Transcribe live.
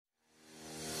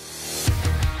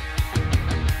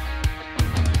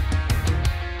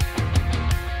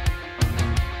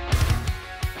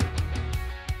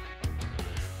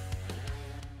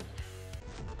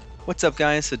What's up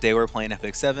guys, today we're playing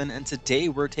Epic 7 and today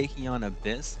we're taking on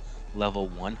Abyss level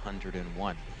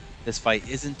 101. This fight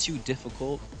isn't too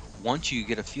difficult once you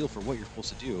get a feel for what you're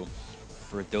supposed to do.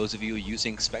 For those of you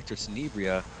using Spectre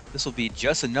Tenebria, this will be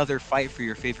just another fight for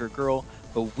your favorite girl,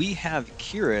 but we have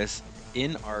Kiris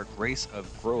in our Grace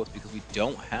of Growth because we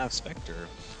don't have Spectre.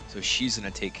 So she's going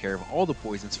to take care of all the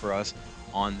poisons for us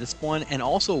on this one and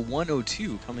also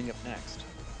 102 coming up next.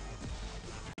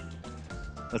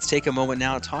 Let's take a moment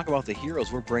now to talk about the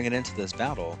heroes we're bringing into this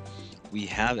battle. We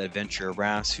have Adventurer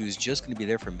Ras, who's just going to be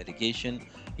there for mitigation.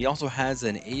 He also has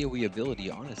an AoE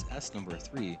ability on his S number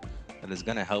 3 that is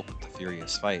going to help with the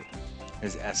Furious fight.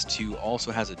 His S2 also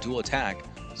has a dual attack,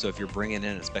 so if you're bringing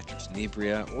in a Spectre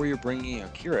Tenebria or you're bringing a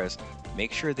Kiris,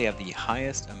 make sure they have the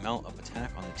highest amount of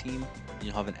attack on the team, and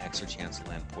you'll have an extra chance to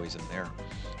land poison there.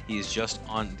 He's just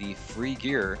on the free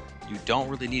gear. You don't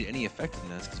really need any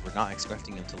effectiveness because we're not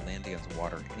expecting him to land against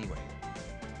water anyway.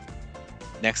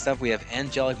 Next up, we have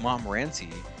Angelic Montmorency.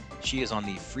 She is on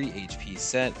the free HP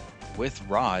set with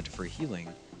Rod for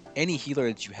healing. Any healer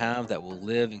that you have that will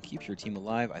live and keep your team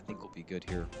alive, I think will be good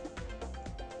here.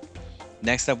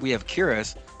 Next up, we have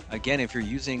Kiris. Again, if you're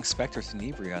using Spectre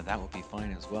Tenebria, that will be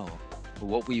fine as well. But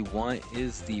what we want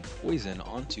is the poison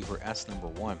onto her S number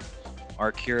 1.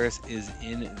 Our Kiris is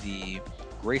in the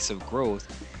Grace of Growth.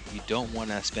 You don't want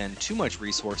to spend too much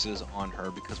resources on her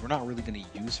because we're not really going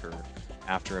to use her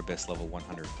after Abyss level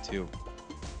 102.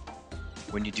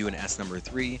 When you do an S number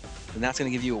 3, then that's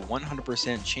going to give you a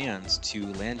 100% chance to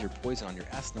land your poison on your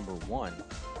S number 1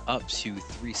 up to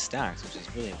 3 stacks, which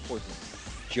is really important.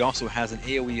 She also has an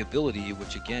AoE ability,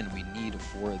 which again we need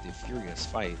for the Furious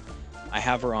fight. I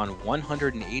have her on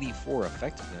 184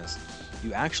 effectiveness.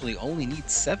 You actually only need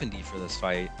 70 for this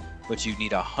fight, but you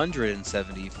need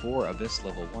 170 for Abyss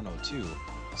level 102.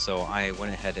 So I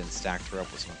went ahead and stacked her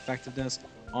up with some effectiveness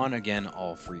on, again,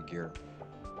 all free gear.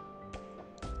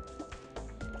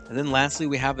 And then lastly,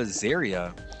 we have a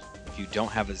Zarya. If you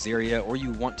don't have a Zarya or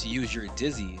you want to use your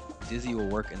Dizzy, Dizzy will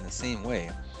work in the same way.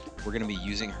 We're going to be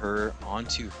using her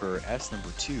onto her S number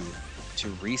 2 to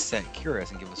reset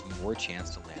Kiris and give us more chance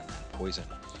to land that poison.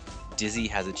 Dizzy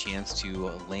has a chance to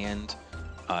land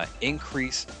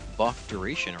increase buff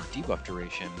duration or debuff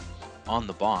duration on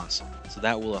the boss, so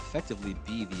that will effectively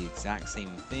be the exact same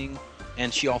thing,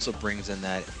 and she also brings in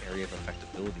that area of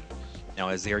effectability. Now,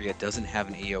 Zarya doesn't have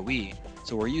an AoE,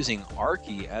 so we're using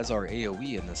Arky as our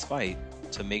AoE in this fight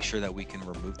to make sure that we can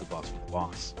remove the boss from the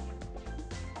boss.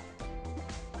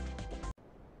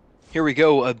 Here we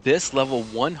go, Abyss level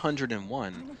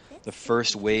 101. The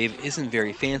first wave isn't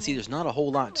very fancy, there's not a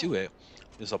whole lot to it.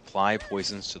 Just apply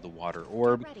poisons to the water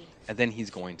orb, and then he's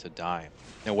going to die.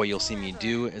 Now what you'll see me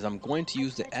do is I'm going to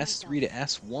use the S3 to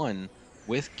S1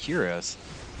 with Kiris,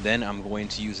 then I'm going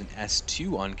to use an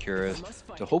S2 on Kiris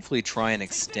to hopefully try and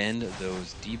extend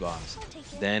those debuffs.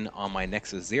 Then on my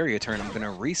next Zarya turn, I'm going to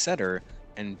reset her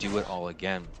and do it all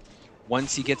again.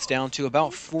 Once he gets down to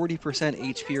about 40%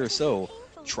 HP or so,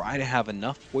 try to have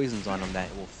enough poisons on him that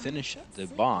it will finish the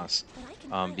boss,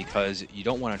 because you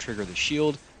don't want to trigger the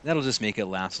shield. That'll just make it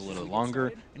last a little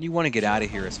longer, and you want to get out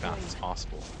of here as fast as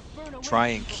possible. Try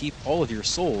and keep all of your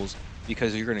souls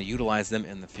because you're going to utilize them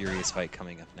in the Furious fight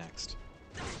coming up next.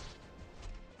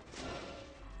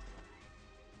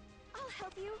 I'll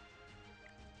help you.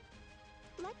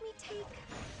 Let me take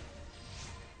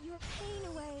your pain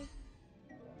away.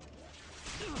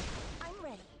 I'm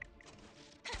ready.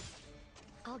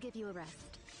 I'll give you a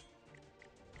rest.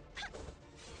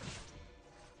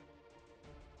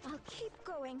 I'll keep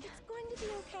going. It's going to be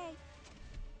okay.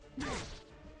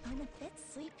 I'm a bit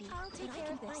sleepy. I'll take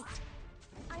care of this.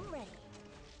 I'm ready.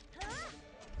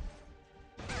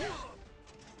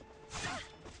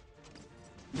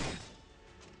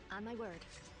 On my word.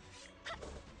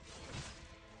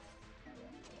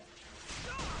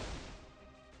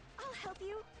 I'll help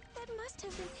you. That must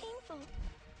have been painful.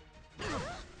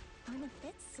 I'm a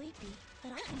bit sleepy,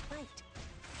 but I can fight.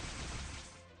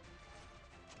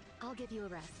 I'll give you a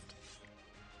rest.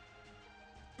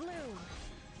 Bloom!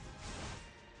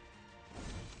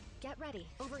 Get ready,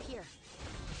 over here.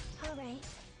 Alright.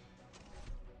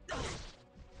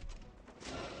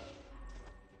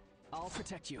 I'll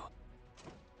protect you.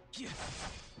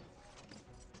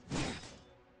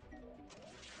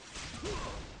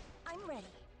 I'm ready.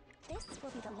 This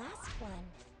will be the last one.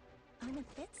 I'm a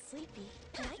bit sleepy,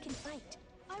 but I can fight.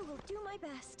 I will do my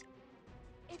best.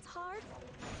 It's hard,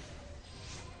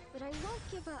 but I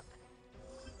won't give up.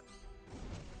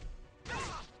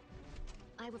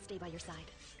 I will stay by your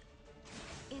side.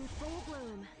 In full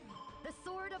bloom, the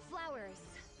Sword of Flowers.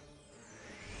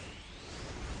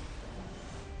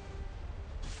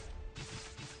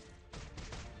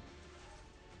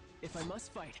 If I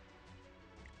must fight,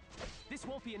 this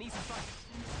won't be an easy fight.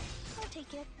 I'll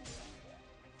take it.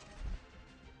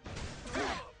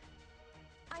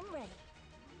 I'm ready.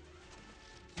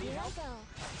 Here I go.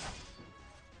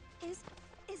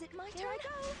 Is it my turn? Here I go.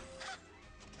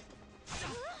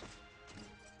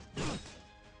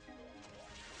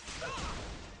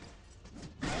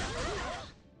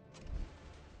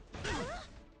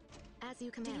 As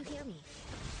you command. Do you hear me?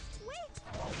 Wait!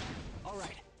 All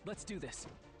right, let's do this.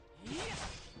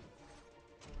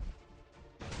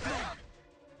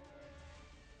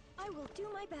 I will do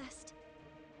my best.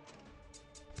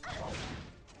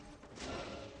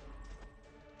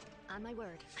 On my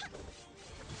word.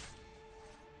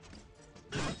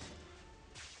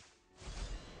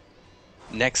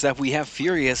 Next up, we have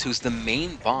Furious, who's the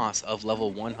main boss of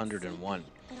level 101.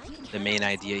 The main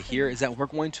idea here is that we're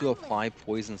going to apply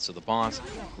poisons to the boss,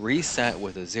 reset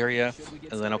with Azaria,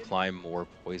 and then apply more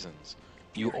poisons.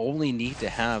 You only need to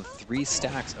have 3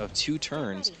 stacks of 2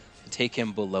 turns to take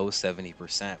him below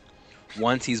 70%.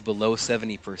 Once he's below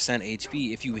 70%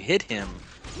 HP, if you hit him,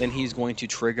 then he's going to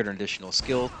trigger an additional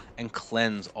skill and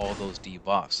cleanse all those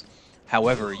debuffs.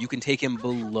 However, you can take him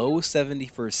below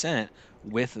 70%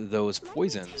 with those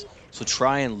poisons, so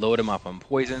try and load him up on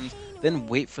poisons, then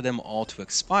wait for them all to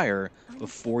expire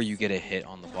before you get a hit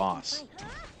on the boss.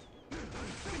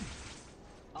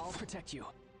 I'll protect you.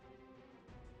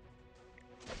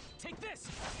 Take this!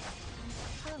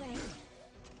 All right.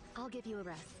 I'll give you a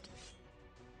rest.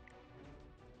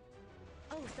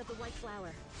 Oath of the White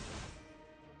Flower.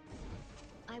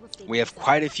 I will stay We have myself.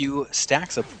 quite a few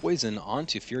stacks of poison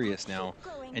onto Furious now,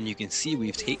 and you can see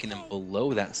we've taken him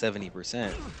below that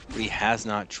 70%, but he has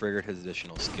not triggered his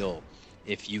additional skill.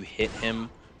 If you hit him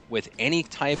with any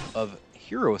type of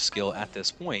hero skill at this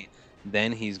point,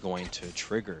 then he's going to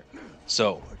trigger.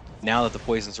 So, now that the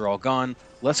poisons are all gone,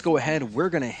 let's go ahead, we're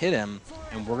going to hit him,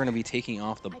 and we're going to be taking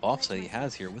off the buffs that he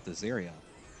has here with Azaria.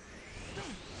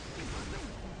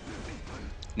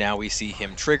 Now we see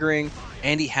him triggering,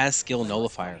 and he has skill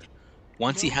nullifier.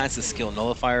 Once he has the skill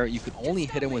nullifier, you can only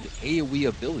hit him with AoE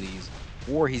abilities,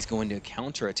 or he's going to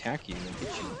counter attack you and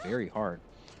hit you very hard.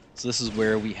 So this is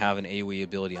where we have an AoE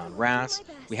ability on Ras,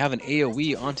 we have an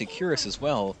AoE onto Curious as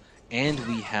well, and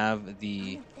we have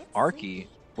the Archie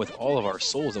with all of our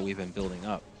souls that we've been building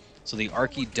up. So the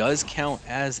Archie does count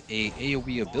as a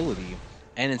AoE ability,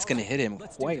 and it's going to hit him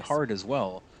quite hard as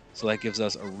well, so that gives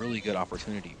us a really good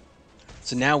opportunity.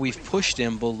 So now we've pushed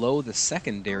him below the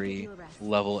secondary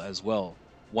level as well.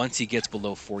 Once he gets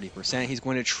below 40%, he's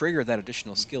going to trigger that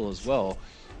additional skill as well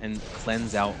and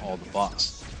cleanse out all the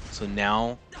buffs. So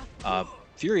now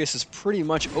Furious is pretty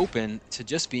much open to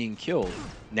just being killed.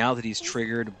 Now that he's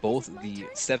triggered both the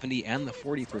 70 and the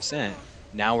 40%,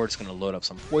 now we're just going to load up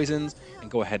some poisons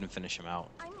and go ahead and finish him out.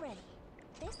 I'm ready.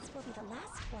 This will be the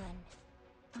last one.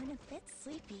 I'm a bit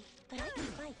sleepy, but I can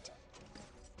fight.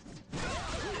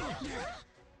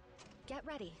 Get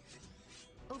ready.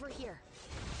 Over here.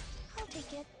 I'll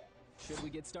take it. Should we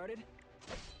get started?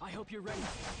 I hope you're ready.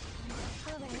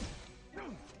 All right.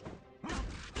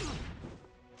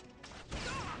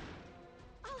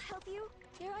 I'll help you.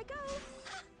 Here I go.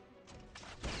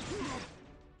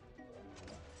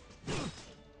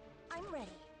 I'm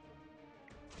ready.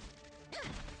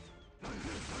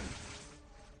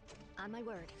 On my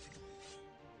word.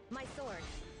 My sword.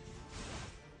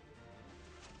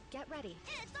 Get ready.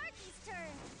 It's Archie's turn.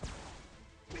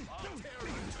 I'll tear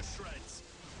you to shreds.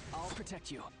 I'll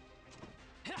protect you.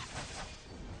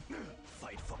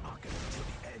 Fight for Akane to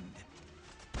the end.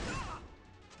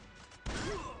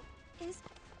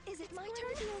 Is it my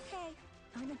turn? Be okay.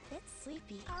 I'm a bit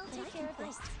sleepy. I'll take care of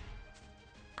this.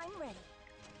 I'm ready.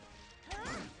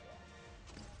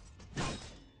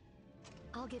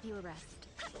 I'll give you a rest.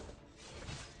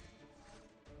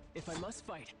 If I must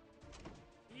fight,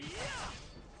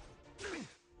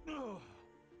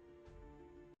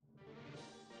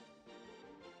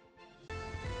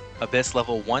 Abyss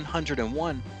level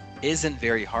 101 isn't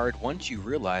very hard once you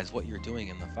realize what you're doing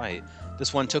in the fight.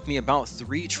 This one took me about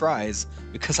 3 tries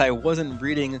because I wasn't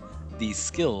reading these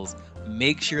skills.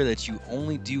 Make sure that you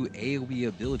only do AoE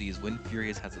abilities when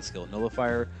Furious has a skill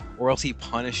nullifier, or else he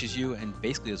punishes you and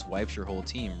basically just wipes your whole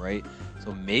team, right?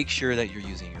 So make sure that you're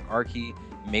using your Archie,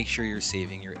 make sure you're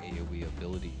saving your AoE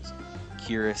abilities.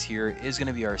 Curious here is going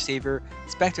to be our savior.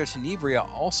 Spectre Tenebria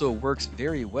also works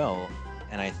very well,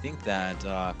 and I think that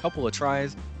a couple of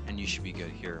tries and you should be good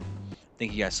here.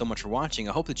 Thank you guys so much for watching.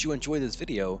 I hope that you enjoyed this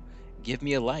video. Give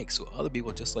me a like so other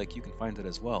people just like you can find it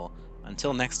as well.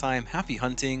 Until next time, happy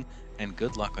hunting and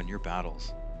good luck on your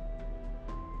battles.